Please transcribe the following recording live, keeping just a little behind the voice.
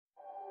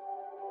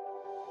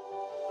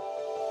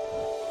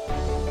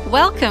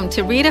Welcome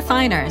to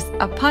Redefiners,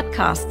 a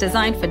podcast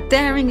designed for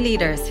daring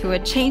leaders who are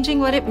changing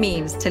what it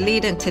means to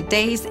lead in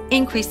today's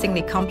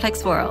increasingly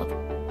complex world.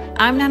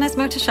 I'm Nanas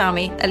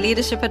Motashami, a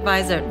leadership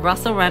advisor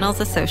at Reynolds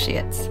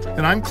Associates.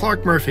 And I'm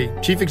Clark Murphy,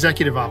 Chief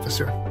Executive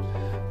Officer.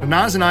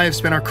 Naz and I have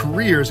spent our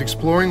careers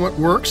exploring what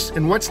works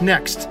and what's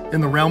next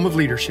in the realm of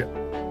leadership.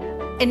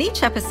 In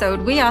each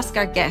episode, we ask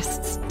our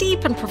guests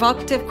deep and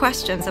provocative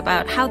questions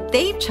about how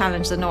they've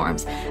challenged the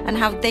norms and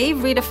how they've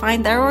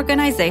redefined their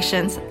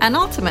organizations and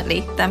ultimately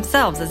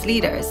themselves as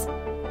leaders.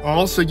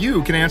 Also,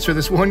 you can answer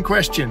this one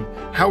question.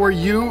 How are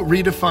you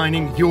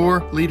redefining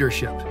your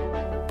leadership?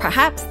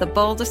 Perhaps the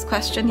boldest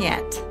question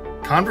yet.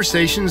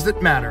 Conversations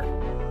that matter.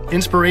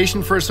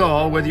 Inspiration for us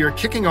all, whether you're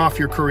kicking off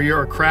your career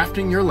or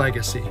crafting your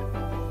legacy.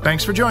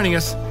 Thanks for joining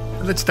us.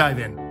 Let's dive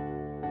in.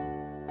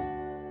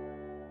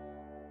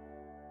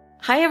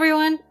 Hi,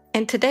 everyone.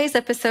 In today's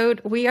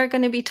episode, we are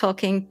going to be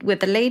talking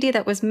with the lady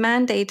that was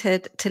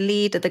mandated to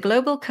lead the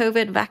global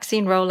COVID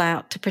vaccine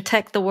rollout to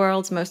protect the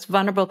world's most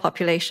vulnerable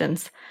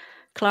populations.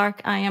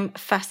 Clark, I am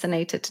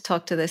fascinated to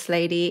talk to this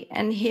lady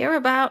and hear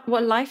about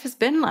what life has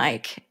been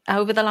like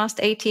over the last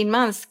 18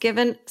 months,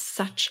 given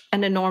such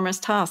an enormous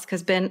task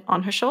has been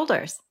on her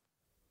shoulders.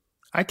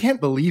 I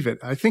can't believe it.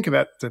 I think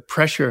about the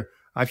pressure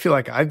I feel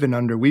like we've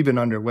been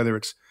under, whether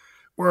it's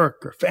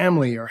work or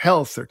family or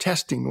health or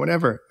testing,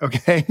 whatever.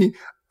 Okay.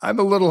 I'm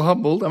a little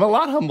humbled. I'm a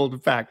lot humbled, in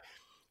fact.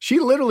 She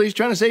literally is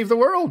trying to save the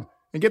world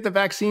and get the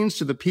vaccines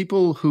to the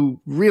people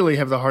who really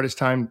have the hardest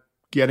time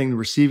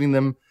receiving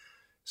them.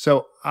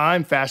 So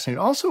I'm fascinated.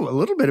 Also a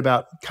little bit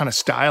about kind of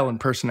style and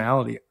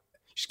personality.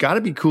 She's got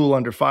to be cool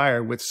under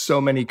fire with so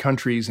many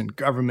countries and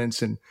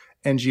governments and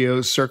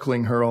NGOs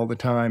circling her all the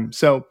time.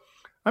 So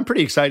I'm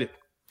pretty excited.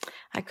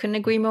 I couldn't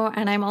agree more.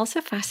 And I'm also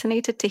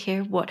fascinated to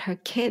hear what her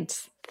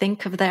kids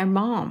think of their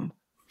mom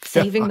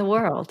saving the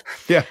world.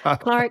 Yeah.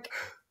 Clark,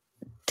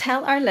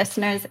 tell our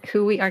listeners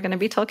who we are going to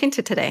be talking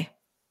to today.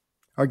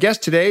 Our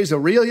guest today is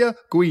Aurélia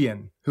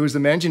Nguyen, who is the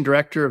Managing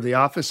Director of the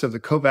Office of the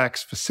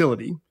COVAX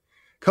Facility.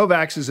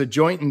 COVAX is a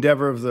joint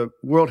endeavor of the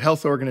World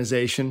Health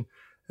Organization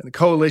and the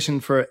Coalition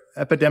for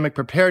Epidemic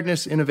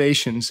Preparedness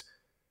Innovations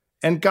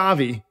and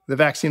Gavi, the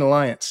Vaccine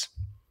Alliance.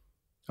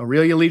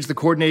 Aurélia leads the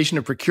coordination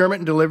of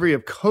procurement and delivery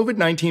of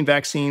COVID-19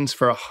 vaccines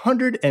for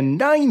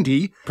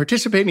 190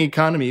 participating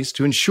economies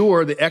to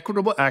ensure the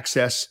equitable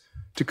access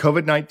to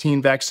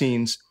COVID-19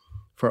 vaccines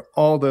for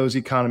all those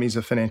economies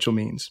of financial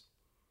means.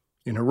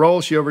 In her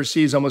role, she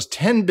oversees almost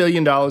 $10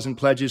 billion in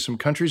pledges from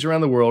countries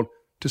around the world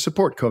to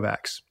support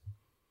COVAX.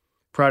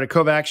 Prior to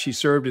COVAX, she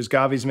served as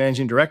Gavi's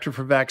Managing Director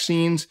for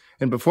Vaccines,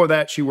 and before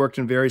that, she worked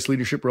in various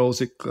leadership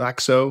roles at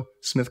Glaxo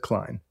Smith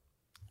Kline.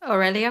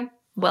 Aurélia,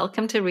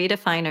 welcome to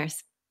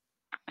Redefiners.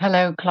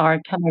 Hello,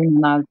 Clark. Hello,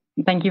 Naz.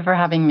 Thank you for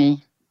having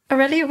me.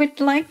 Aurélia, we'd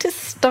like to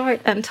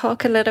start and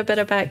talk a little bit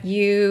about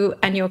you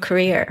and your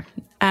career.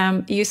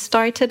 You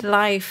started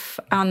life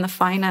on the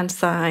finance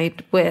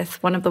side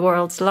with one of the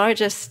world's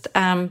largest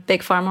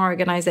big pharma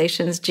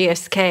organizations,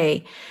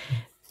 GSK,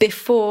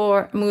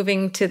 before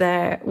moving to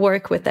their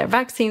work with their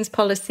vaccines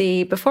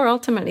policy, before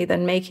ultimately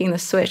then making the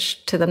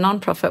switch to the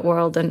nonprofit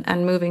world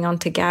and moving on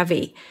to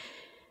Gavi.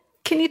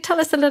 Can you tell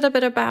us a little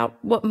bit about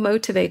what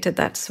motivated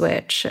that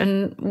switch?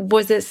 And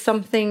was this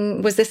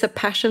a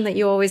passion that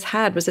you always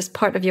had? Was this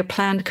part of your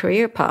planned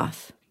career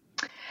path?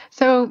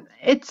 So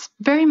it's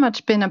very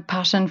much been a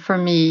passion for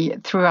me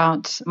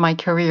throughout my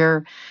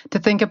career to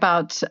think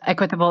about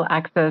equitable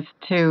access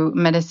to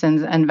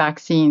medicines and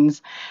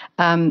vaccines.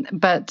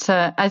 But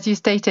as you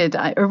stated,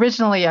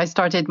 originally I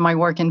started my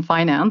work in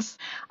finance.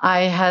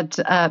 I had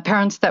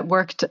parents that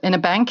worked in a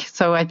bank,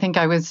 so I think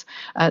I was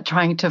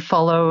trying to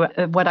follow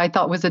what I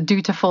thought was a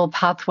dutiful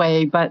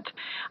pathway. But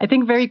I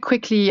think very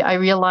quickly I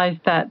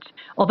realized that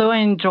although I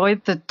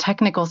enjoyed the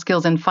technical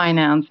skills in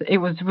finance, it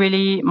was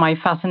really my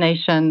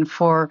fascination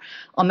for,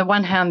 on the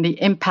one hand, the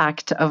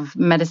impact of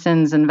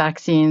medicines and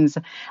vaccines,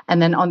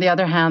 and then on the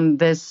other hand,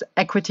 this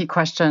equity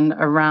question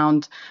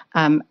around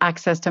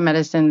access to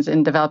medicines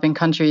in developing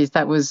countries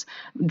that was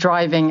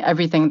driving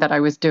everything that I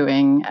was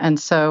doing. And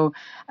so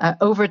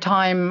over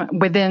time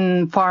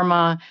within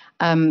pharma,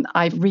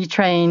 I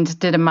retrained,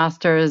 did a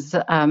master's,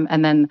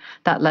 and then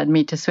that led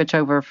me to switch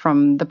over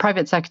from the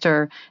private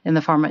sector in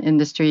the pharma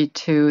industry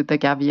to the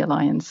Gavi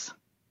Alliance.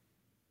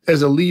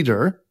 As a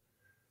leader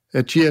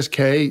at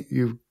GSK,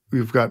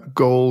 you've got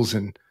goals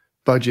and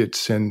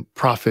budgets and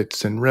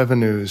profits and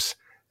revenues,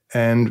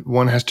 and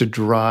one has to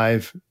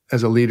drive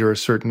as a leader a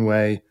certain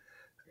way.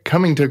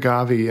 Coming to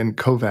Gavi and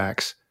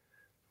COVAX,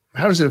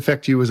 how does it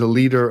affect you as a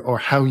leader or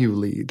how you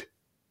lead?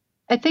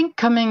 I think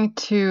coming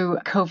to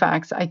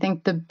COVAX, I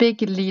think the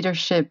big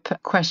leadership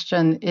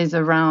question is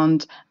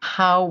around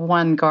how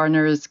one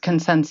garners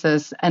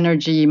consensus,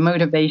 energy,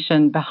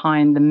 motivation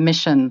behind the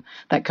mission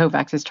that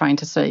COVAX is trying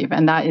to serve.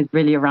 And that is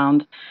really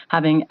around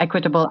having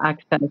equitable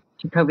access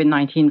to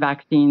COVID-19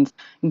 vaccines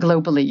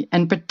globally,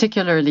 and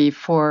particularly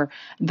for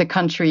the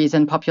countries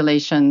and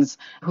populations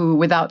who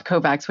without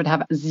COVAX would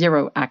have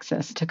zero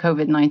access to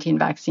COVID-19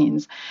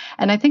 vaccines.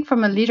 And I think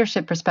from a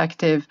leadership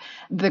perspective,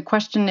 the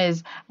question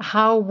is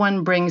how one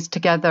mission brings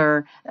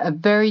together a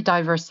very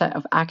diverse set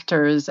of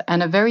actors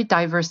and a very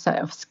diverse set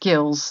of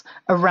skills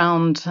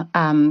around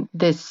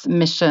this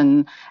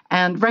mission,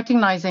 and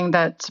recognizing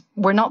that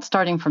we're not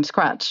starting from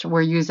scratch.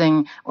 We're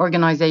using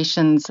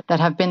organizations that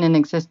have been in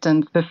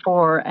existence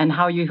before, and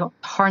how you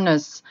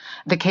harness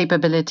the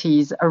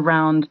capabilities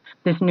around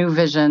this new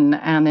vision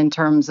and in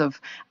terms of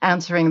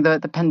answering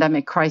the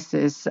pandemic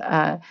crisis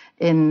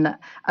in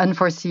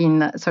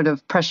unforeseen sort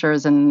of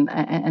pressures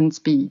and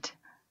speed.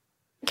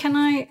 Can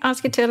I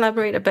ask you to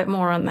elaborate a bit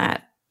more on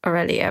that,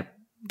 Aurélia?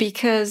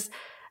 Because,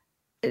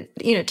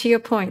 to your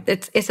point,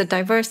 it's a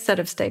diverse set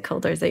of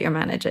stakeholders that you're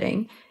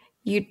managing.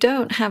 You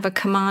don't have a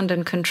command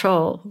and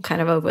control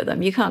kind of over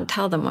them. You can't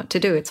tell them what to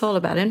do. It's all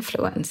about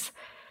influence.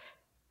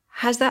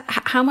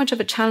 How much of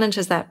a challenge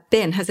has that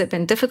been? Has it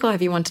been difficult?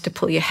 Have you wanted to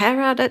pull your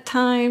hair out at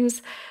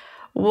times?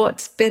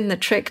 What's been the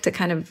trick to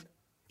kind of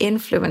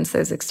influence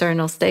those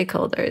external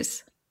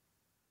stakeholders?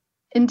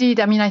 Indeed.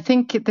 I mean, I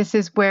think this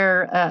is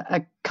where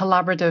a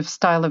collaborative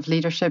style of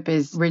leadership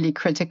is really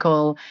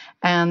critical.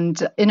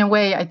 And in a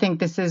way, I think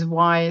this is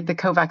why the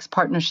COVAX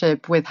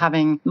partnership with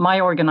having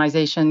my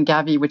organization,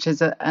 Gavi, which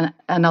is an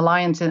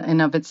alliance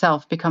in of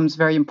itself, becomes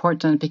very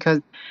important, because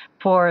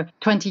for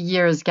 20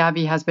 years,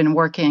 Gavi has been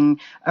working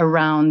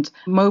around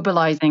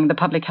mobilizing the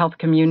public health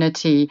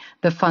community,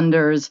 the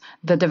funders,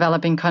 the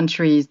developing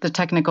countries, the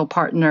technical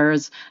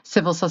partners,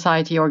 civil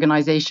society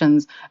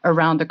organizations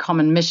around a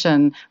common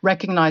mission,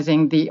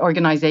 recognizing the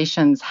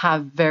organizations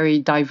have very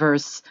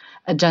diverse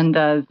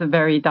agendas,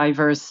 very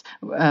diverse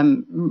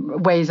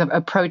ways of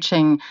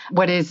approaching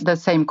what is the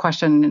same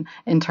question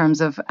in terms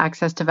of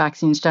access to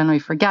vaccines generally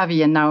for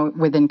Gavi, and now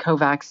within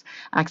COVAX,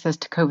 access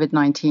to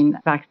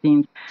COVID-19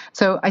 vaccines.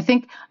 So I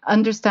think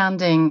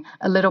understanding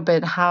a little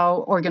bit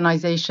how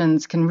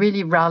organizations can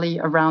really rally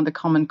around a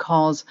common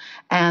cause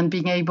and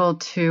being able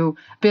to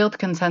build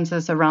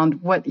consensus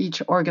around what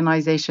each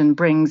organization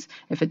brings,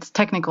 if it's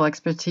technical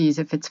expertise,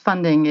 if it's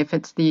funding, if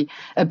it's the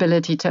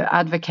ability to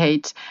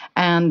advocate,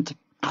 and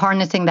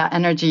harnessing that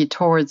energy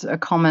towards a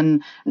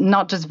common,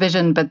 not just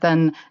vision, but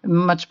then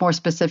much more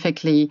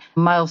specifically,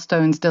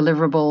 milestones,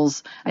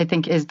 deliverables, I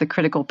think is the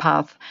critical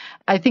path.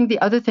 I think the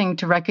other thing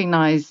to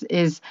recognize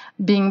is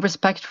being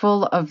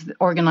respectful of the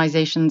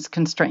organization's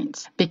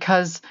constraints,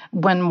 because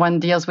when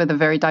one deals with a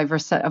very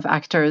diverse set of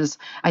actors,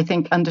 I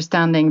think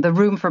understanding the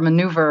room for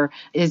maneuver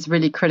is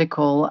really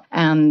critical,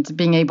 and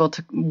being able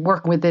to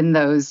work within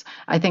those,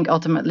 I think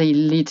ultimately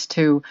leads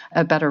to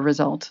a better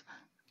result.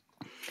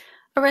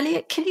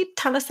 Aurélia, can you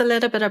tell us a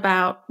little bit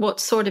about what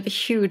sort of a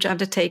huge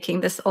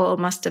undertaking this all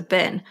must have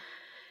been?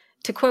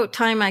 To quote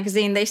Time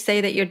magazine, they say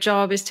that your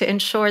job is to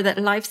ensure that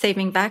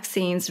life-saving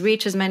vaccines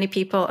reach as many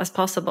people as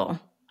possible.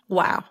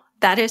 Wow,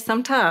 that is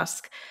some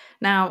task.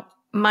 Now,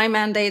 my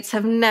mandates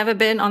have never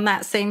been on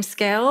that same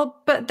scale,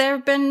 but there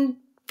have been,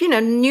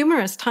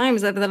 numerous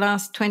times over the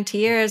last 20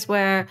 years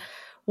where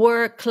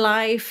work,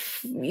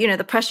 life,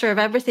 the pressure of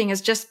everything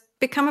has just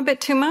become a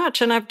bit too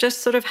much. And I've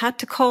just sort of had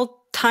to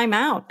call time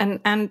out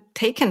and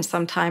taken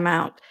some time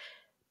out.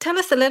 Tell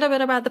us a little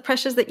bit about the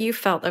pressures that you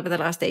felt over the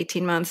last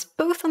 18 months,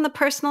 both on the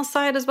personal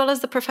side as well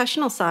as the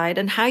professional side,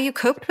 and how you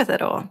coped with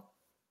it all.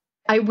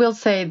 I will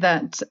say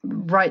that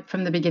right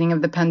from the beginning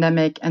of the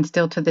pandemic and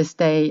still to this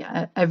day,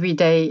 every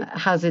day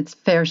has its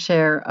fair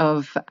share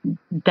of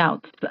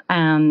doubts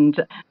and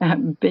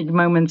big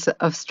moments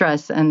of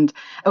stress. And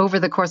over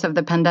the course of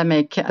the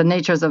pandemic, the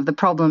natures of the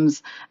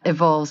problems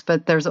evolves,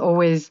 but there's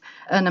always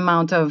an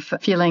amount of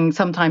feeling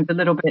sometimes a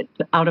little bit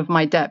out of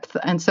my depth.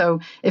 And so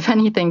if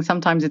anything,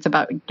 sometimes it's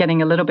about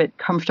getting a little bit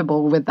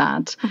comfortable with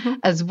that,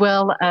 as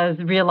well as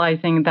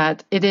realizing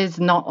that it is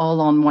not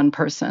all on one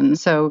person.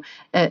 So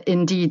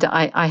indeed,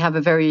 I have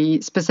a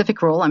very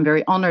specific role. I'm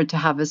very honored to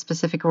have a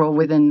specific role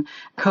within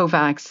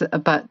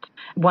COVAX, but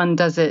one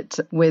does it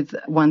with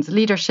one's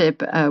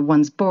leadership,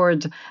 one's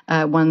board.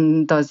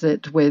 One does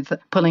it with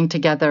pulling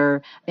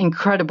together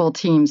incredible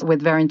teams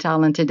with very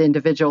talented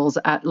individuals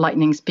at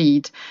lightning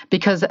speed,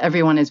 because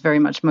everyone is very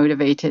much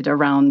motivated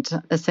around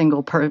a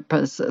single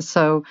purpose.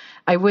 So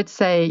I would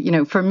say,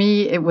 for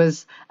me, it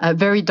was a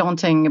very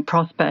daunting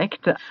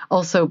prospect.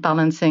 Also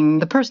balancing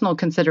the personal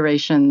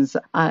considerations.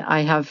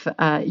 I have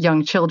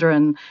young children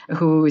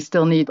who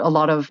still need a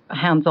lot of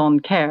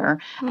hands-on care,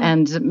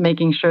 and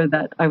making sure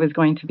that I was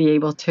going to be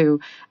able to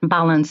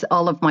balance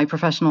all of my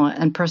professional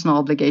and personal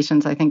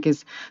obligations, I think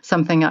is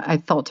something I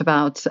thought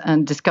about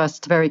and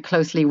discussed very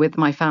closely with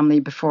my family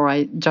before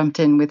I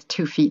jumped in with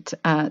 2 feet,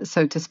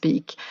 so to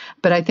speak.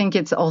 But I think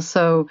it's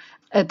also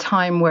a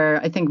time where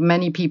I think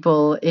many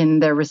people in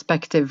their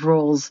respective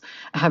roles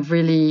have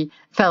really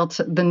felt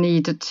the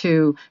need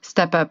to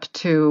step up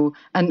to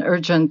an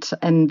urgent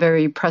and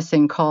very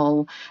pressing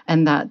call,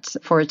 and that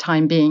for a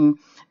time being,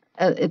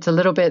 it's a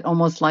little bit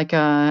almost like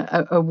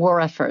a war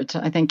effort.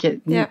 I think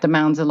it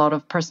demands a lot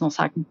of personal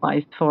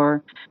sacrifice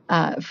for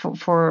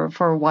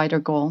a wider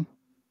goal.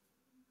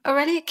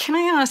 Aurélia, can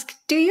I ask,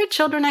 do your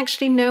children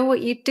actually know what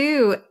you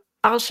do?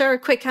 I'll share a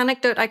quick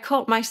anecdote. I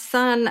caught my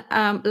son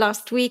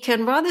last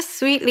weekend rather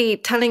sweetly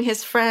telling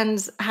his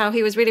friends how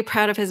he was really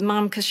proud of his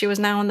mom because she was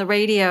now on the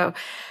radio.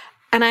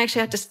 And I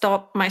actually had to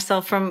stop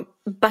myself from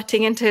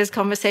butting into his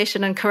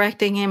conversation and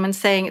correcting him and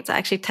saying it's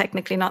actually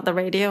technically not the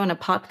radio and a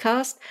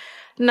podcast.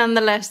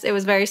 Nonetheless, it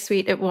was very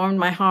sweet. It warmed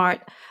my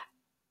heart.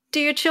 Do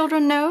your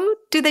children know?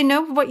 Do they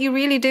know what you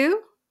really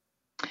do?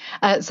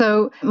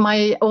 So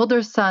my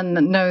older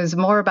son knows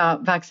more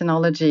about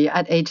vaccinology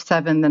at age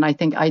 7 than I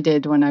think I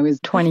did when I was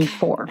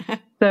 24.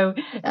 So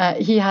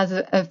he has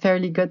a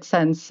fairly good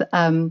sense.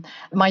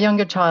 My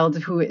younger child,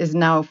 who is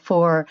now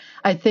 4,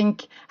 I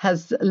think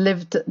has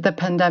lived the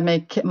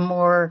pandemic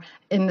more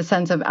in the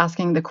sense of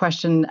asking the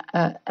question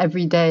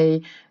every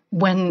day,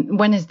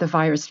 when is the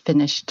virus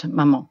finished,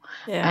 Maman?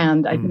 Yeah.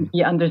 And I think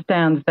he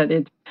understands that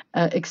it's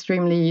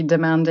extremely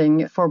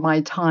demanding for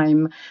my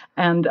time.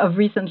 And of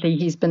recently,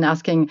 he's been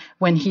asking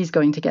when he's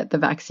going to get the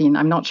vaccine.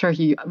 I'm not sure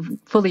he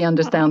fully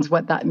understands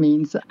what that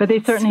means, but they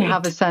certainly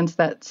have a sense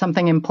that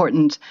something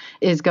important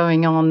is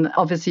going on,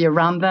 obviously,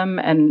 around them,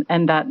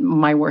 and that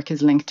my work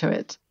is linked to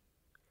it.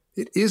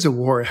 It is a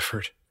war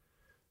effort.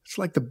 It's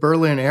like the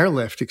Berlin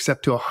airlift,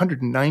 except to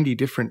 190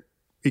 different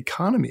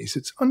economies.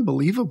 It's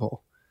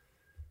unbelievable.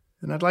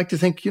 And I'd like to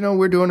think,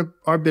 we're doing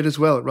our bit as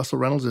well at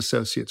Reynolds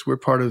Associates. We're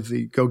part of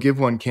the Go Give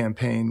One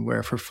campaign,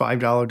 where for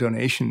 $5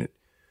 donation, it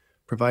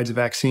provides a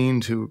vaccine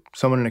to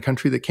someone in a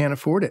country that can't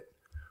afford it.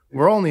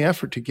 We're all in the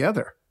effort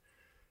together.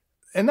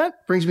 And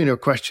that brings me to a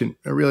question,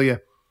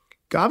 Aurélia.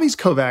 Gavi's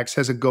COVAX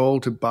has a goal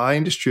to buy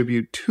and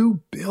distribute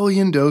 2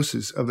 billion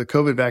doses of the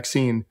COVID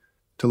vaccine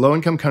to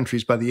low-income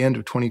countries by the end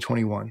of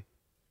 2021.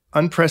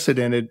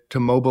 Unprecedented to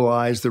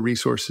mobilize the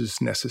resources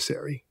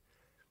necessary.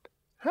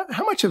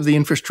 How much of the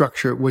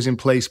infrastructure was in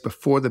place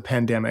before the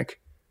pandemic,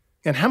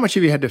 and how much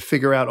have you had to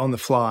figure out on the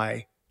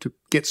fly to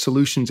get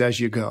solutions as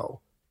you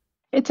go?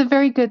 It's a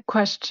very good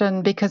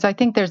question, because I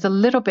think there's a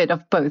little bit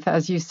of both,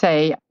 as you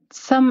say.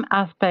 Some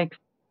aspects,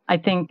 I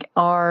think,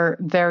 are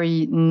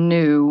very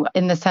new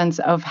in the sense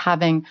of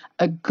having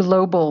a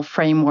global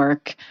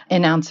framework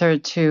in answer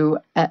to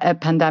a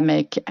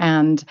pandemic.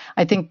 And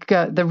I think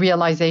the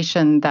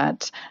realization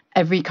that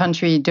every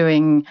country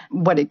doing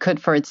what it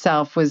could for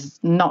itself was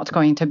not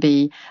going to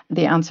be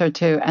the answer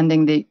to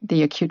ending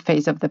the acute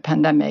phase of the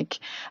pandemic.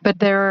 But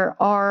there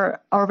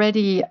are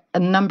already a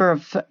number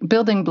of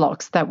building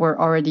blocks that were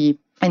already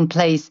in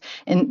place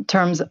in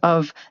terms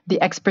of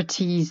the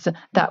expertise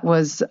that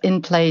was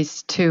in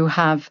place to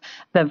have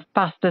the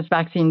fastest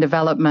vaccine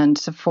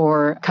development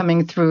for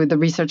coming through the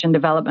research and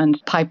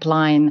development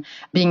pipeline,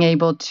 being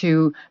able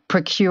to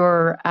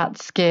procure at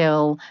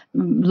scale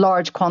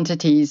large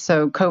quantities.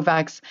 So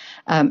COVAX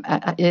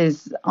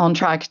is on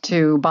track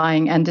to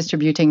buying and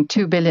distributing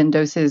 2 billion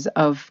doses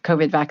of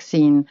COVID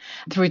vaccine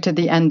through to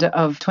the end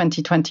of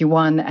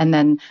 2021. And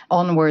then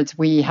onwards,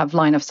 we have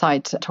line of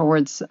sight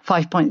towards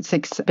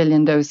 5.6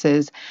 billion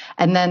doses.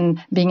 And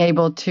then being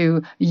able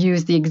to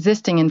use the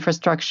existing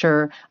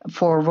infrastructure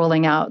for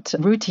rolling out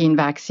routine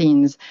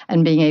vaccines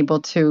and being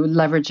able to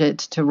leverage it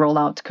to roll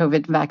out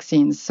COVID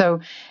vaccines. So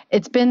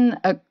it's been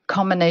a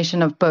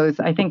combination of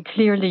both. I think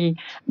clearly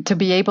to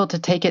be able to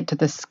take it to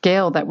the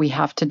scale that we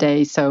have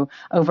today, so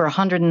over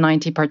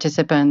 190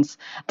 participants,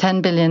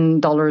 $10 billion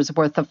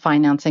worth of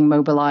financing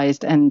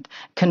mobilized and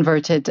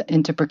converted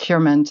into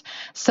procurement.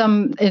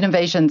 Some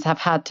innovations have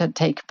had to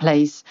take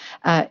place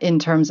in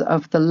terms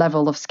of the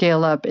level of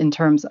scale up, in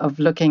terms of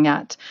looking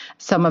at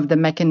some of the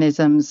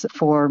mechanisms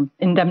for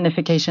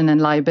indemnification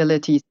and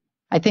liability.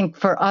 I think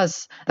for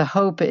us, the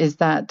hope is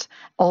that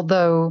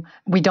although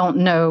we don't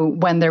know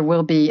when there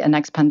will be a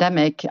next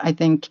pandemic, I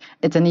think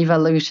it's an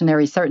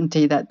evolutionary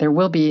certainty that there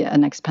will be a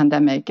next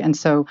pandemic. And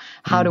so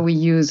how do we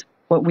use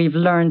what we've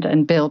learned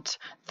and built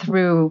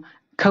through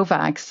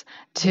COVAX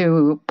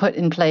to put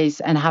in place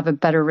and have a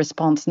better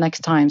response next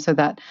time, so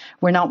that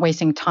we're not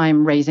wasting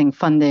time raising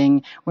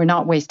funding, we're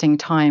not wasting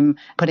time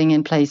putting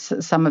in place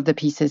some of the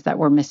pieces that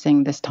we're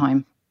missing this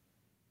time.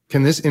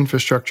 Can this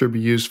infrastructure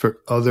be used for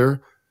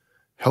other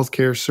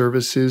healthcare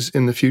services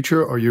in the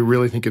future, or you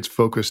really think it's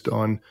focused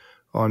on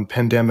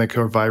pandemic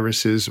or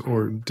viruses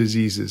or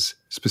diseases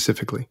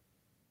specifically?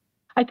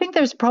 I think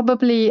there's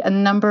probably a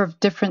number of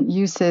different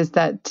uses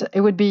that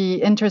it would be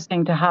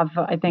interesting to have,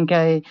 I think,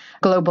 a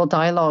global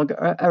dialogue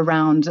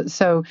around.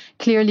 So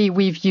clearly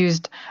we've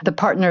used the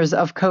partners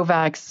of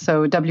COVAX,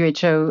 so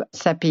WHO,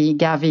 CEPI,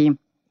 Gavi,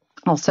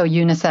 also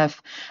UNICEF,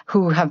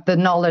 who have the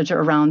knowledge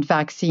around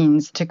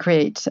vaccines to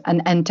create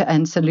an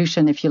end-to-end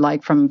solution, if you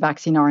like, from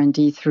vaccine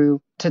R&D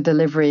through to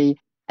delivery.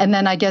 And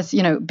then I guess,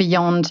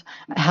 beyond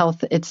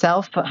health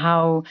itself,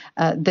 how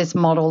this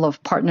model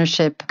of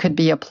partnership could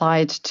be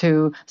applied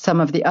to some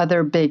of the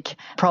other big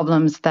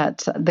problems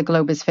that the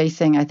globe is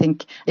facing. I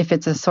think if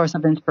it's a source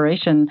of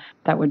inspiration,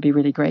 that would be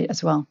really great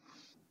as well.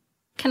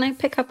 Can I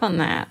pick up on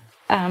that?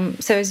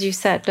 So as you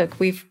said, look,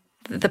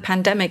 the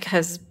pandemic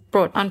has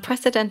brought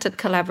unprecedented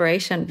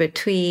collaboration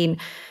between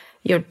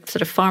your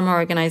sort of pharma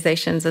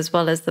organizations as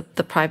well as the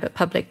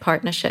private-public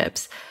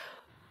partnerships.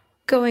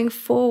 Going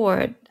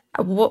forward,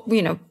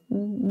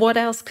 what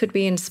else could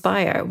we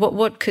inspire?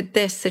 What could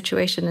this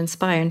situation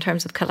inspire in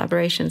terms of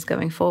collaborations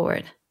going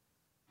forward?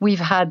 We've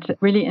had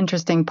really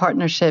interesting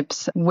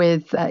partnerships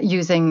with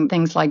using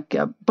things like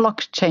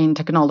blockchain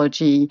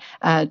technology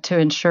to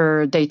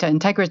ensure data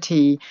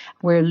integrity.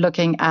 We're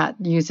looking at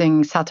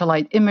using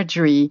satellite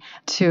imagery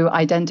to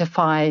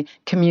identify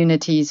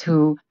communities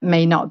who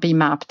may not be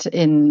mapped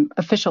in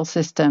official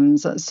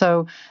systems.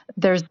 So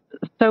there's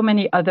so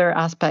many other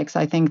aspects,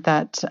 I think,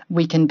 that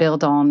we can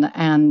build on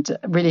and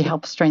really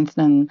help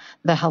strengthen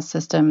the health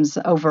systems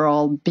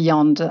overall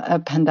beyond a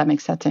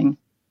pandemic setting.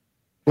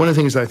 One of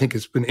the things that I think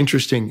has been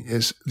interesting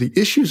is the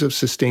issues of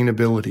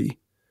sustainability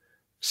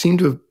seem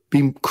to have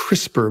been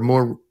crisper,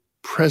 more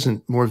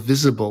present, more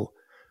visible,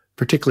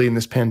 particularly in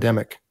this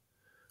pandemic,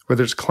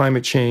 whether it's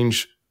climate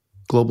change,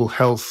 global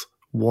health,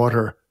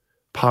 water,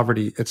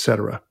 poverty,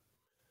 etc.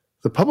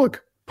 The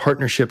public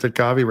partnership that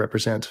Gavi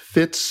represents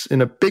fits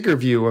in a bigger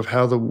view of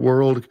how the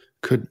world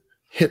could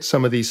hit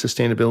some of these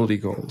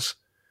sustainability goals.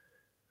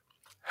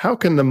 How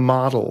can the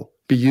model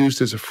be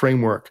used as a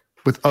framework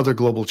with other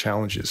global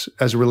challenges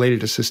as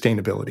related to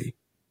sustainability?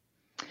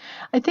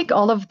 I think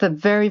all of the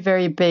very,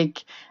 very big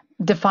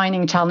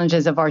defining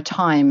challenges of our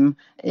time,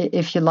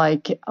 if you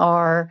like,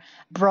 are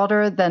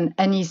broader than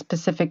any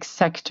specific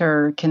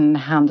sector can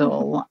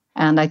handle.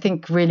 And I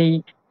think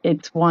really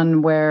it's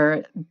one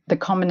where the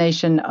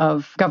combination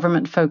of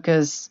government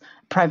focus,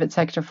 private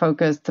sector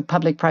focus, the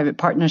public-private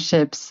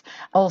partnerships.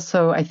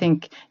 Also, I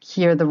think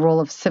here the role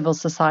of civil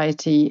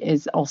society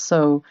is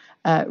also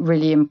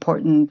really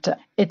important.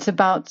 It's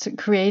about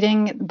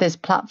creating this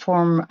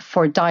platform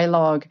for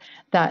dialogue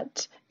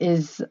that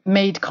is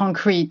made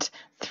concrete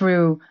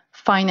through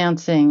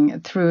financing,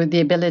 through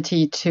the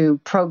ability to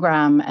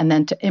program and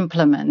then to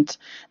implement,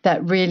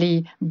 that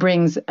really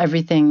brings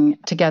everything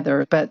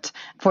together. But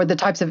for the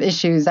types of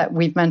issues that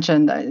we've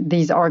mentioned,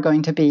 these are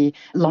going to be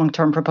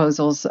long-term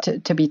proposals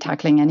to be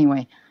tackling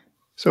anyway.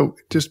 So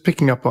just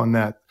picking up on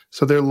that,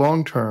 so they're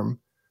long-term,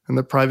 and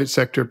the private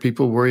sector,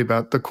 people worry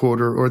about the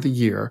quarter or the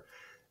year.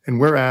 And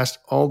we're asked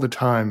all the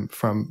time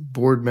from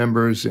board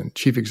members and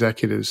chief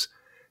executives,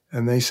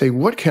 and they say,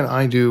 what can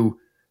I do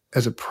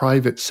as a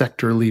private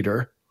sector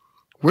leader?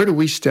 Where do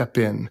we step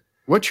in?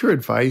 What's your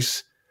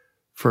advice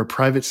for a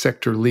private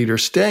sector leader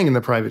staying in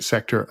the private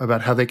sector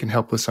about how they can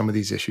help with some of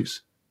these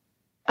issues?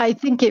 I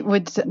think it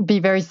would be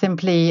very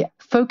simply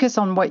focus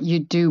on what you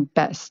do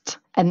best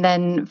and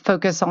then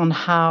focus on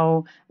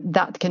how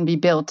that can be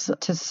built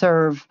to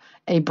serve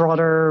a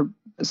broader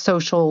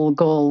social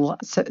goal,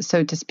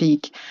 so to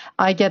speak.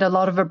 I get a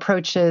lot of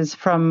approaches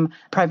from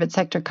private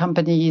sector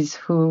companies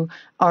who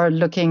are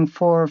looking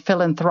for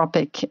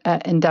philanthropic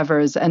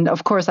endeavors. And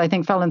of course, I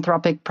think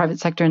philanthropic private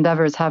sector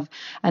endeavors have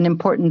an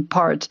important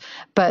part.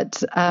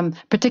 But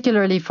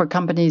particularly for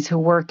companies who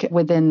work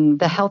within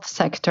the health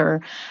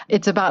sector,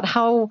 it's about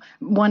how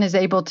one is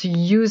able to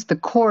use the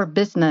core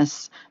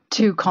business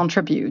to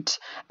contribute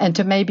and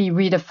to maybe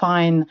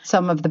redefine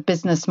some of the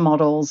business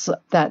models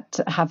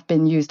that have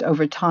been used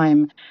over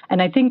time.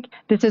 And I think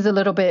this is a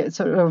little bit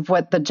sort of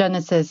what the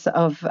genesis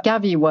of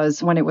Gavi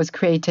was when it was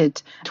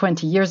created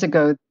 20 years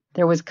ago.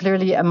 There was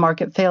clearly a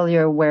market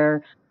failure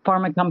where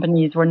pharma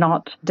companies were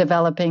not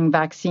developing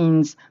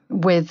vaccines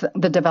with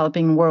the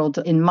developing world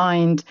in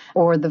mind,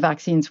 or the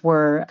vaccines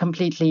were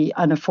completely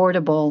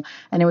unaffordable.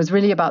 And it was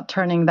really about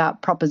turning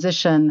that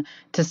proposition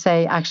to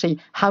say, actually,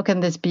 how can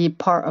this be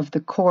part of the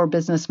core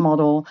business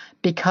model?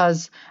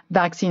 Because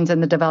vaccines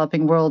in the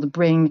developing world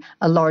bring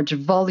a large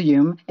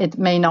volume. It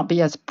may not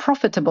be as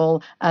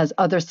profitable as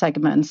other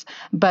segments,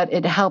 but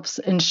it helps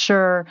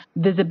ensure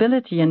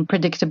visibility and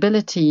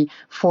predictability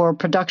for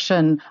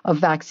production of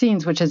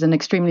vaccines, which is an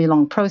extremely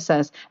long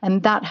process.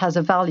 And that has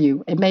a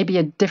value. It may be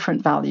a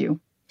different value.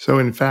 So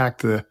in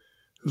fact, the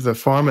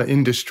pharma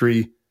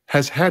industry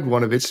has had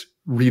one of its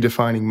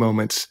redefining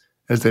moments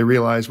as they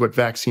realized what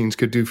vaccines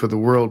could do for the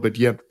world, but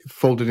yet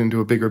folded into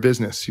a bigger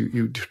business.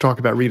 You talk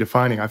about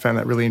redefining. I found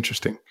that really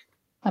interesting.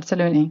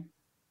 Absolutely.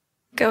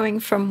 Going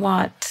from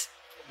what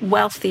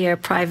wealthier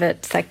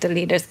private sector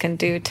leaders can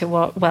do to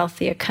what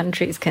wealthier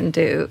countries can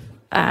do,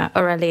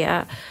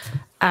 Aurélia,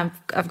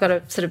 I've got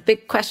a sort of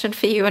big question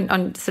for you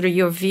on sort of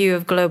your view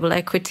of global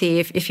equity.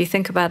 If you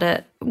think about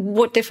it,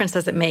 what difference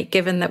does it make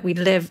given that we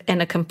live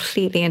in a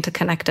completely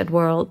interconnected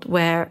world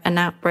where an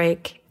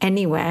outbreak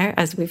anywhere,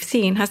 as we've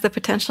seen, has the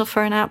potential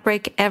for an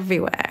outbreak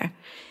everywhere?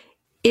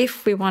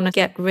 If we want to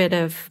get rid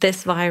of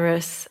this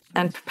virus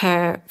and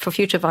prepare for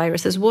future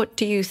viruses, what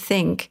do you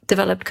think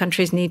developed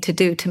countries need to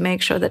do to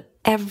make sure that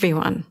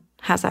everyone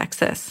has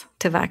access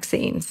to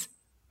vaccines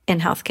in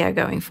healthcare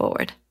going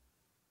forward?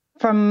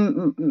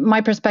 From my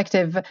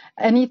perspective,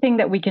 anything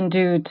that we can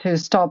do to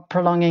stop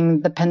prolonging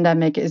the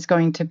pandemic is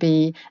going to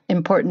be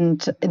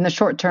important in the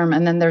short term.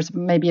 And then there's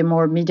maybe a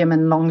more medium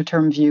and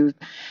long-term view.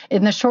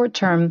 In the short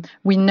term,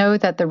 we know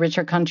that the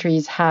richer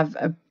countries have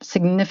a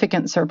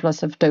significant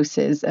surplus of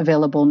doses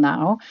available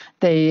now.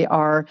 They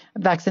are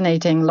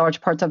vaccinating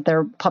large parts of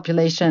their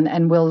population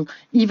and will,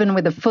 even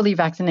with a fully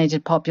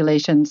vaccinated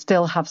population,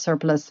 still have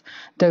surplus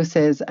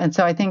doses. And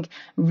so I think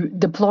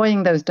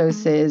deploying those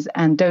doses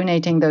and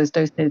donating those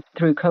doses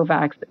through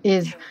COVAX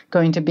is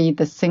going to be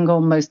the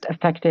single most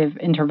effective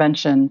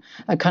intervention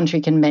a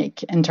country can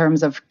make in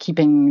terms of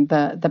keeping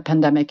the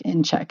pandemic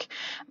in check.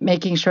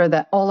 Making sure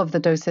that all of the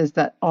doses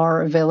that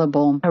are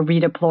available are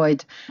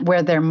redeployed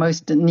where they're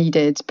most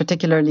needed,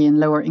 particularly in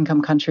lower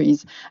income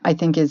countries, I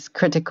think is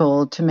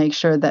critical to make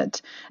sure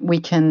that we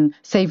can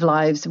save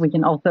lives. We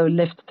can also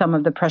lift some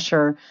of the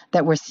pressure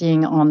that we're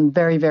seeing on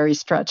very, very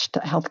stretched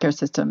healthcare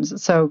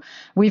systems. So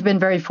we've been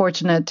very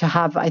fortunate to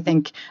have, I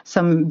think,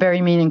 some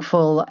very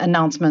meaningful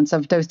announcements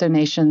of dose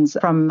donations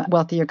from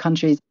wealthier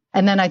countries.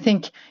 And then I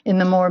think in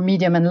the more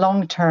medium and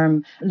long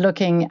term,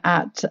 looking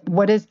at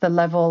what is the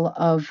level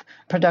of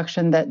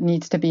production that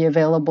needs to be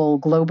available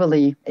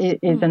globally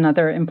is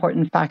another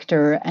important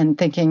factor, and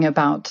thinking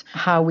about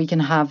how we can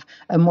have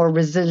a more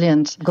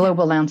resilient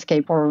global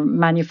landscape for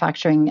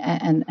manufacturing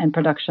and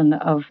production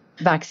of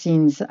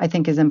vaccines, I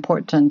think is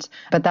important.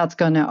 But that's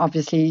going to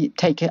obviously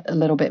take a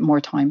little bit more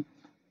time.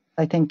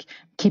 I think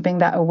keeping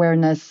that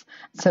awareness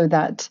so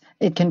that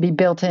it can be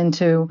built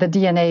into the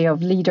DNA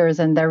of leaders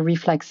and their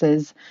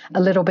reflexes,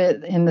 a little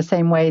bit in the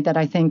same way that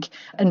I think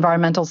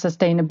environmental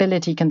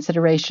sustainability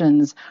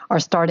considerations are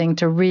starting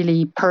to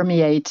really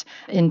permeate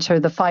into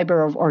the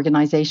fiber of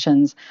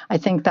organizations. I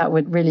think that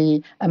would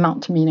really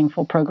amount to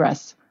meaningful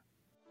progress.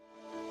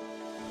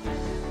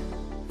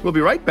 We'll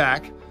be right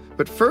back,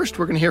 but first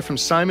we're going to hear from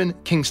Simon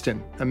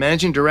Kingston, a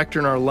managing director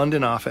in our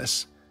London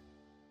office.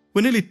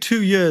 We're nearly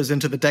 2 years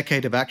into the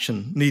decade of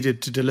action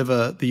needed to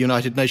deliver the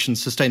United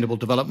Nations Sustainable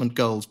Development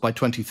Goals by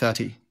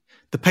 2030.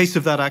 The pace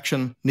of that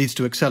action needs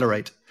to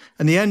accelerate,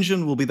 and the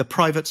engine will be the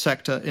private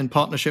sector in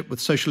partnership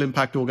with social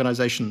impact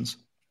organizations.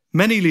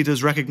 Many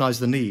leaders recognize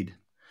the need,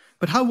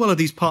 but how well are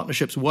these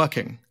partnerships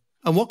working,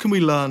 and what can we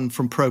learn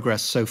from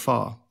progress so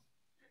far?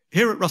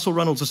 Here at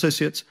Reynolds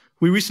Associates,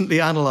 we recently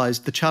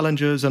analyzed the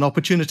challenges and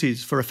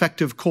opportunities for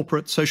effective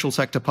corporate social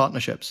sector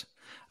partnerships,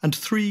 and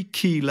 3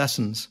 key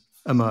lessons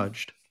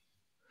emerged.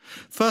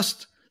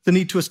 First, the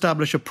need to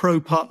establish a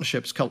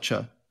pro-partnerships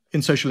culture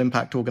in social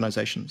impact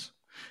organizations.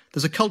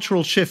 There's a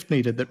cultural shift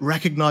needed that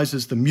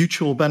recognizes the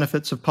mutual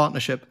benefits of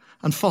partnership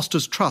and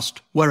fosters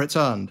trust where it's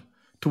earned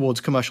towards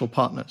commercial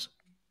partners.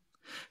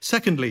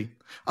 Secondly,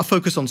 a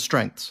focus on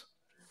strengths.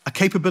 A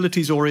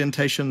capabilities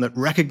orientation that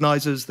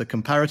recognizes the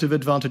comparative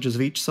advantages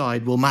of each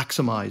side will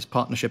maximize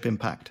partnership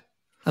impact.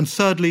 And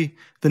thirdly,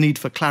 the need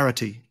for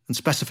clarity and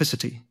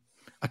specificity.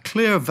 A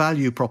clear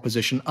value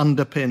proposition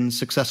underpins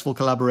successful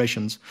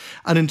collaborations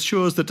and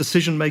ensures that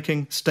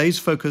decision-making stays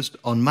focused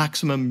on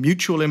maximum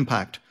mutual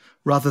impact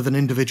rather than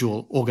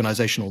individual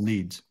organizational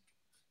needs.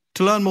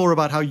 To learn more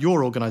about how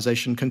your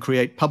organization can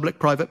create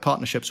public-private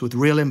partnerships with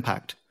real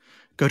impact,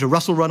 go to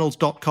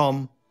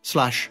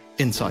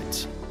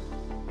russellreynolds.com/insights.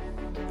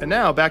 And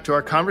now back to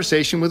our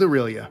conversation with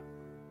Aurélia.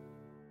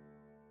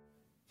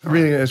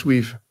 Aurélia, as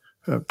we've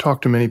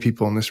talked to many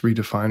people on this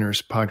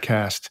Redefiners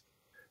podcast,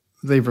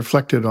 they've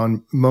reflected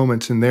on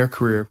moments in their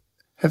career.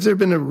 Have there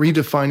been a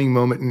redefining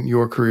moment in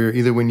your career,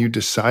 either when you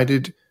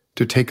decided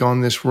to take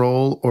on this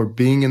role or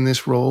being in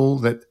this role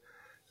that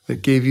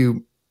gave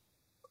you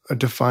a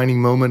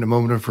defining moment, a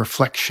moment of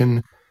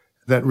reflection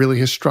that really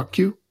has struck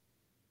you?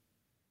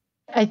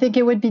 I think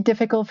it would be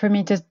difficult for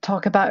me to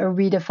talk about a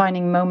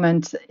redefining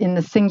moment in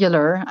the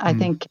singular. I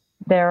think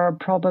there are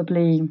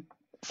probably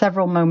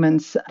several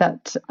moments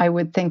that I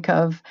would think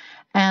of.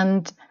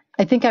 And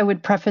I think I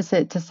would preface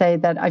it to say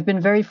that I've been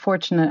very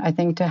fortunate, I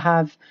think, to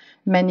have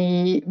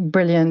many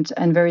brilliant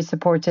and very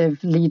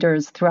supportive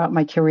leaders throughout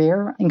my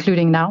career,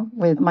 including now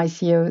with my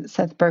CEO,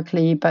 Seth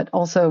Berkley, but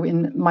also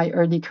in my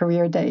early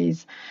career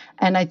days.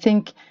 And I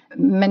think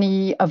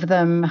many of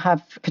them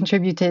have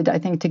contributed, I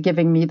think, to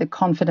giving me the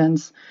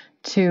confidence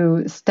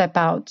to step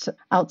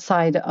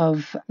outside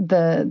of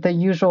the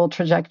usual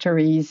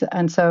trajectories.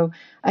 And so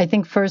I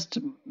think first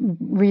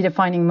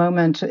redefining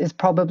moment is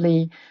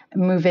probably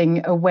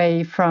moving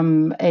away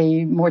from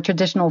a more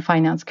traditional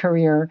finance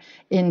career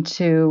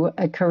into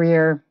a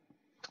career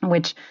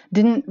which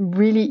didn't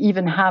really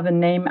even have a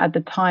name at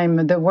the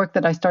time. The work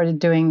that I started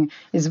doing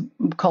is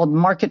called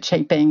market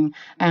shaping.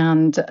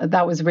 And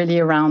that was really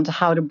around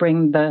how to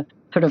bring the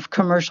sort of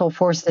commercial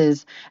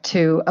forces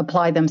to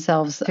apply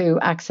themselves to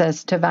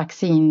access to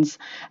vaccines.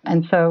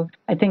 And so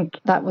I think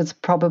that was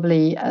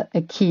probably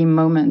a key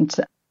moment.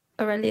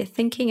 Aurélia,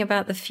 thinking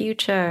about the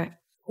future,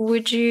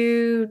 would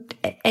you,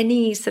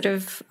 any sort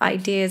of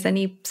ideas,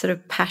 any sort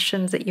of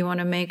passions that you want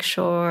to make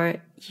sure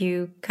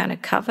you kind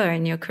of cover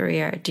in your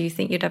career? Do you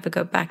think you'd ever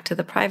go back to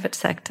the private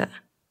sector?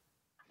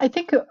 I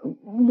think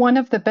one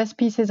of the best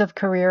pieces of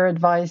career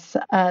advice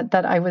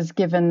that I was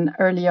given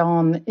early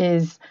on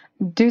is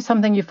do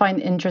something you find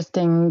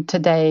interesting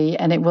today,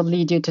 and it will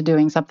lead you to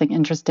doing something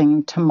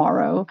interesting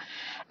tomorrow.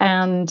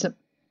 And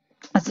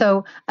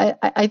so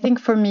I think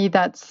for me,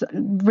 that's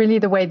really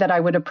the way that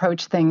I would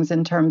approach things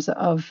in terms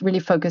of really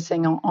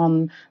focusing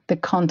on the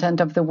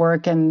content of the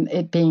work and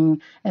it being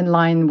in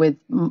line with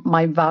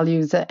my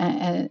values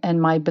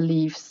and my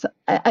beliefs.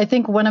 I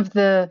think one of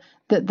the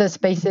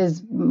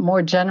spaces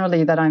more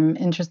generally that I'm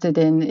interested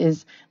in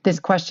is this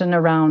question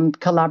around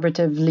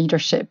collaborative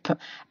leadership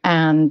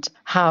and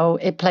how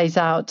it plays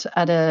out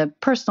at a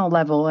personal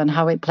level and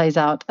how it plays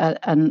out at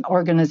an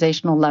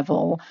organizational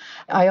level.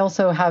 I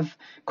also have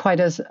quite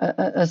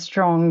a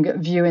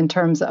strong view in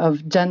terms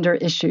of gender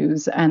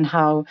issues and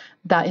how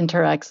that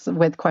interacts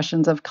with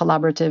questions of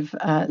collaborative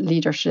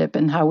leadership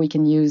and how we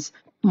can use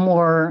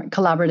more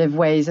collaborative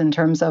ways in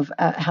terms of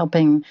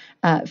helping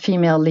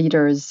female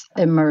leaders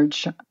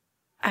emerge.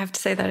 I have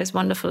to say that is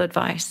wonderful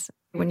advice.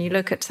 When you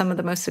look at some of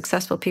the most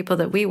successful people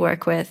that we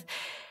work with,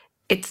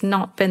 it's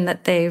not been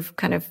that they've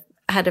kind of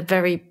had a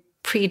very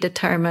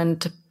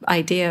predetermined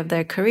idea of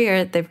their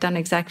career. They've done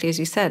exactly as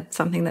you said,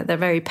 something that they're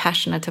very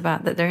passionate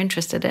about, that they're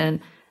interested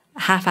in,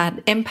 have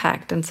had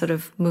impact and sort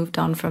of moved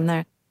on from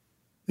there.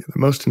 Yeah, the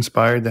most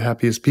inspired, the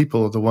happiest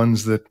people are the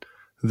ones that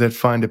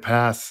find a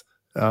path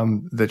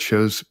that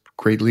shows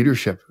great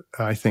leadership,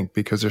 I think,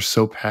 because they're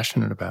so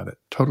passionate about it.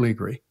 Totally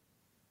agree.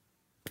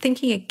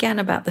 Thinking again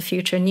about the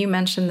future, and you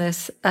mentioned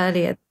this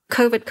earlier,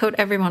 COVID caught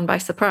everyone by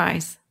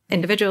surprise,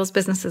 individuals,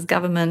 businesses,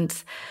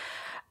 governments.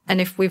 And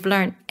if we've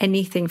learned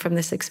anything from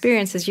this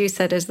experience, as you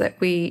said, is that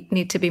we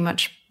need to be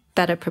much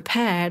better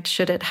prepared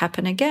should it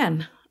happen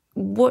again.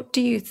 What do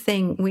you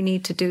think we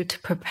need to do to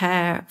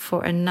prepare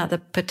for another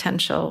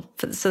potential,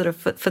 for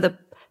the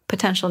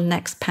potential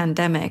next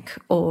pandemic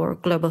or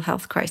global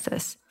health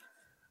crisis?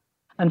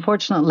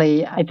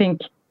 Unfortunately, I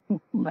think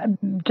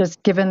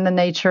just given the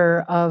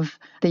nature of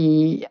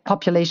the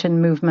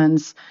population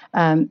movements,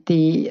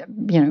 the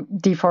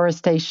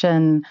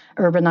deforestation,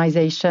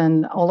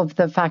 urbanization, all of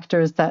the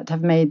factors that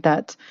have made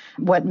that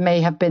what may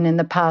have been in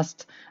the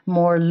past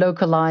more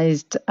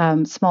localized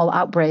small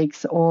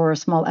outbreaks or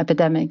small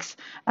epidemics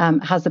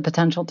has the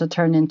potential to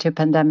turn into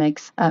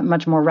pandemics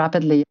much more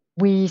rapidly.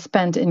 We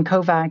spent in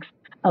COVAX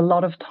a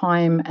lot of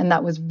time, and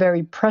that was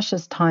very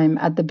precious time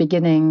at the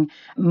beginning,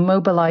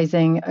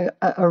 mobilizing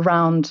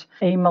around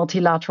a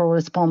multilateral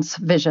response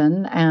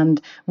vision.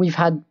 And we've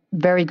had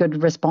very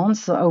good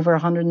response, over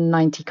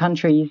 190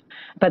 countries.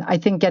 But I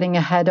think getting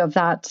ahead of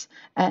that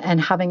and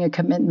having a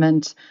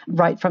commitment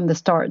right from the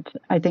start,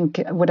 I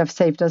think would have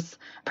saved us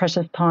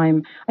precious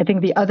time. I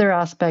think the other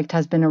aspect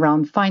has been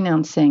around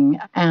financing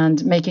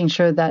and making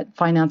sure that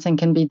financing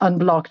can be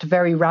unblocked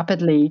very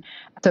rapidly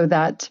so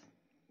that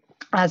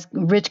as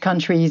rich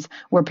countries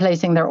were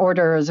placing their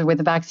orders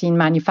with vaccine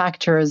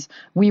manufacturers,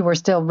 we were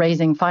still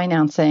raising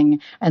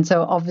financing. And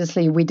so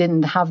obviously we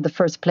didn't have the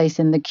first place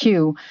in the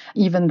queue,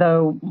 even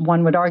though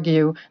one would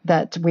argue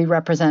that we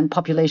represent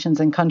populations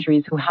and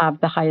countries who have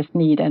the highest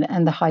need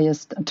and the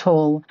highest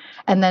toll.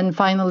 And then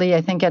finally,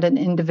 I think at an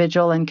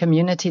individual and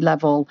community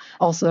level,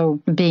 also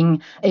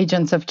being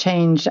agents of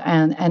change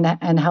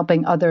and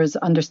helping others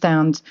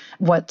understand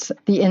what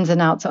the ins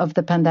and outs of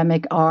the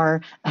pandemic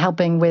are,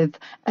 helping with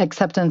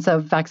acceptance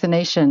of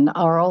vaccination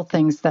are all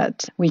things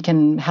that we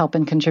can help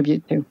and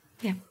contribute to.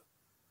 Yeah.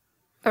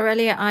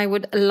 Aurélia, I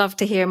would love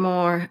to hear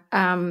more.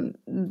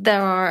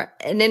 There are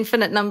an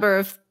infinite number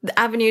of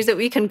avenues that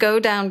we can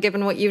go down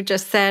given what you've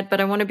just said, but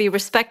I want to be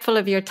respectful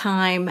of your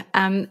time.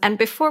 And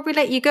before we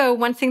let you go,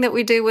 one thing that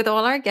we do with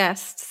all our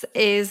guests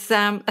is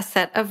a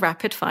set of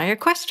rapid fire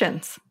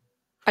questions.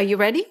 Are you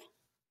ready?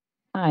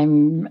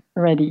 I'm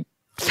ready.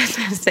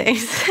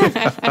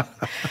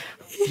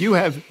 You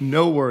have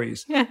no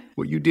worries. Yeah.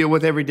 What you deal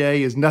with every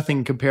day is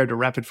nothing compared to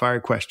rapid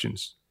fire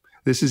questions.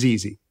 This is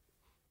easy.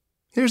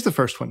 Here's the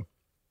first one.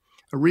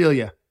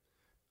 Aurélia,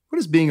 what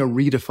does being a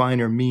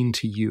redefiner mean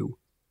to you?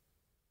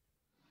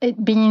 It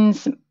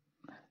means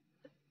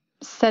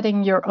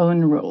setting your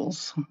own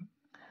rules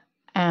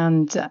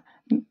and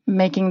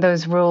making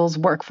those rules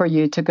work for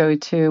you to go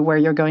to where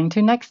you're going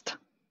to next.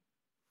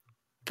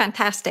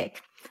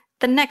 Fantastic.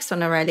 The next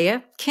one,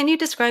 Aurélia, can you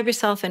describe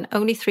yourself in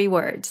only 3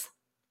 words?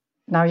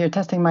 Now you're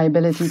testing my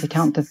ability to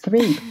count to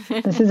 3.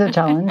 This is a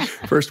challenge.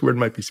 First word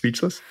might be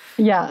speechless.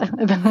 Yeah,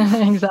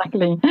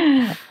 exactly.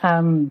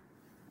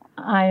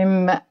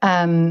 I'm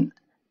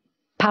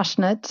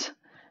passionate.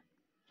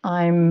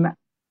 I'm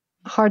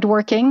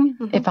hardworking.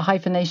 Mm-hmm. If a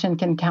hyphenation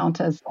can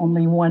count as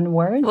only one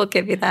word. We'll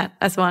give you that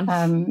as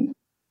one.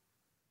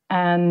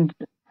 And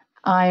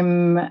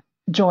I'm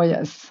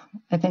joyous.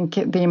 I think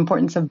the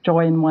importance of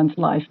joy in one's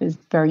life is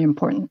very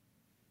important.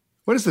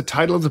 What is the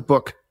title of the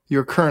book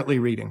you're currently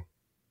reading?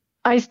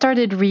 I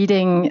started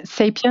reading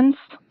Sapiens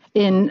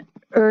in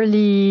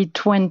early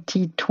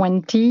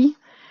 2020,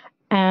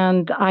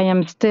 and I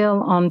am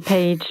still on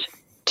page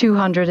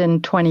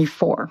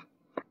 224.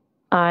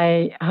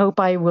 I hope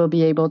I will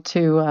be able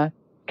to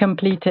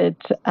complete it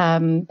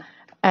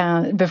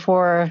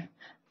before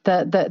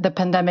the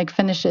pandemic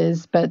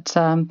finishes, but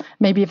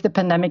maybe if the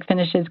pandemic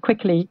finishes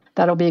quickly,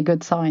 that'll be a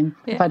good sign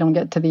if I don't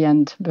get to the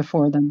end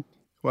before then.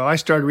 Well, I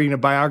started reading a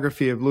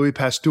biography of Louis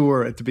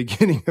Pasteur at the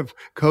beginning of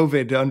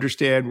COVID to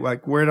understand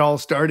where it all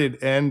started.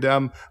 And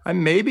I'm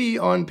maybe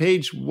on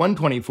page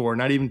 124,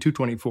 not even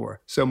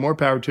 224. So more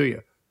power to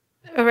you.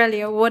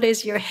 Aurélia, what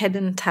is your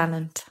hidden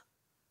talent?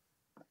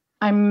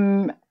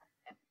 I'm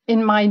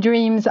in my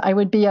dreams, I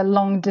would be a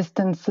long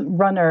distance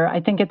runner.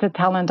 I think it's a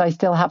talent I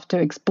still have to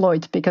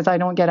exploit because I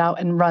don't get out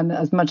and run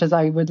as much as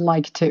I would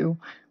like to.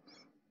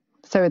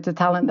 So it's a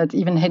talent that's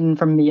even hidden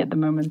from me at the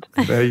moment.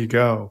 There you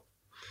go.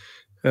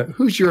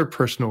 Who's your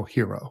personal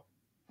hero?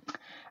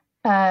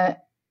 Ngozi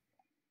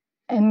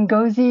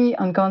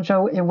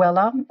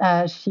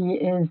Okonjo-Iweala. She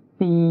is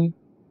the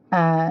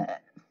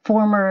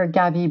former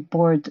Gavi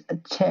board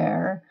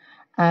chair.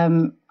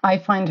 I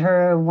find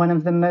her one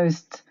of the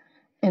most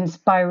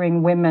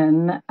inspiring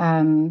women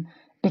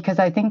because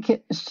I think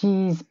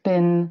she's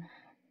been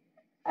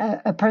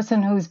a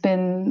person who's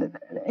been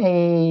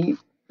an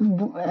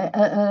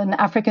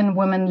African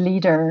woman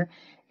leader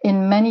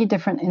in many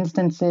different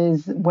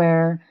instances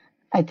where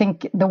I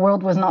think the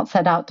world was not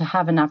set out to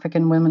have an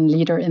African woman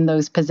leader in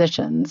those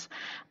positions.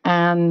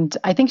 And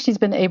I think she's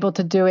been able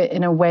to do it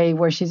in a way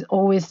where she's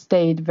always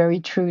stayed very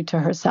true to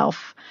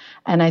herself.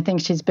 And I think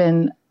she's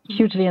been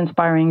hugely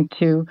inspiring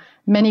to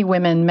many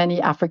women,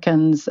 many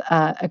Africans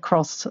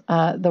across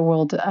the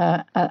world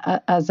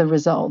as a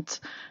result.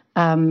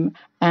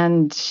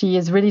 And she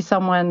is really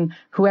someone,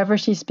 whoever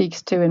she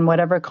speaks to in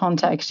whatever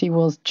context, she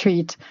will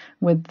treat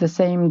with the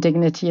same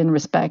dignity and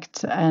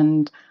respect.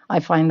 And I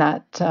find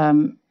that,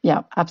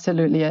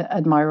 absolutely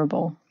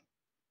admirable.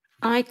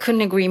 I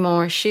couldn't agree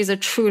more. She's a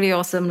truly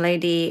awesome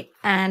lady.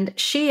 And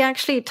she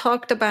actually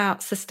talked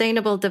about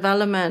sustainable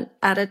development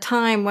at a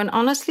time when,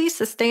 honestly,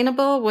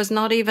 sustainable was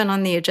not even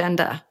on the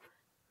agenda.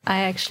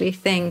 I actually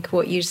think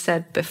what you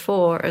said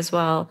before as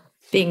well,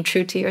 being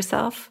true to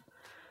yourself,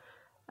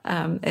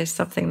 is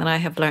something that I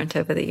have learned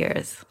over the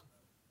years.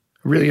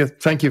 Aurélia,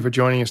 thank you for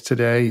joining us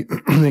today.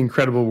 The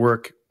incredible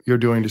work you're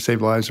doing to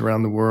save lives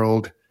around the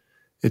world.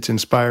 It's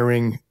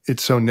inspiring.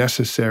 It's so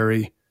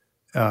necessary.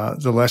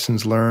 The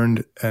lessons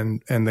learned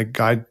and the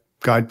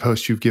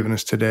guideposts you've given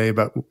us today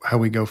about how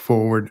we go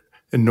forward,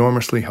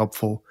 enormously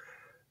helpful.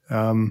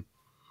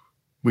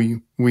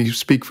 We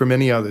speak for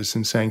many others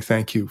in saying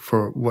thank you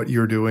for what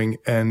you're doing,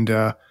 and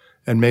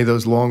may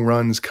those long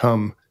runs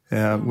come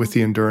with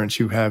the endurance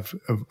you have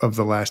of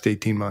the last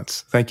 18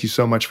 months. Thank you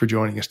so much for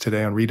joining us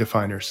today on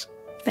Redefiners.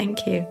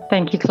 Thank you.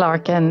 Thank you,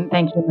 Clark, and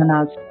thank you,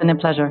 Manaz. It's been a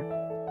pleasure.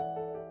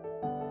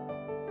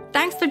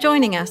 Thanks for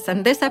joining us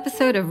on this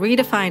episode of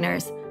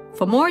Redefiners.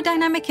 For more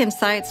dynamic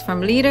insights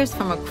from leaders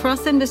from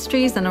across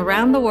industries and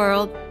around the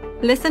world,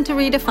 listen to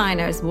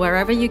Redefiners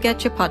wherever you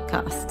get your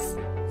podcasts.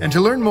 And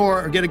to learn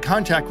more or get in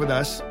contact with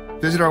us,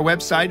 visit our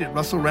website at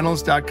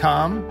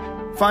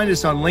russellreynolds.com, find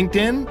us on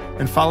LinkedIn,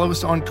 and follow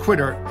us on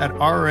Twitter at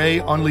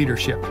RA on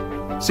Leadership.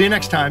 See you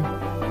next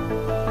time.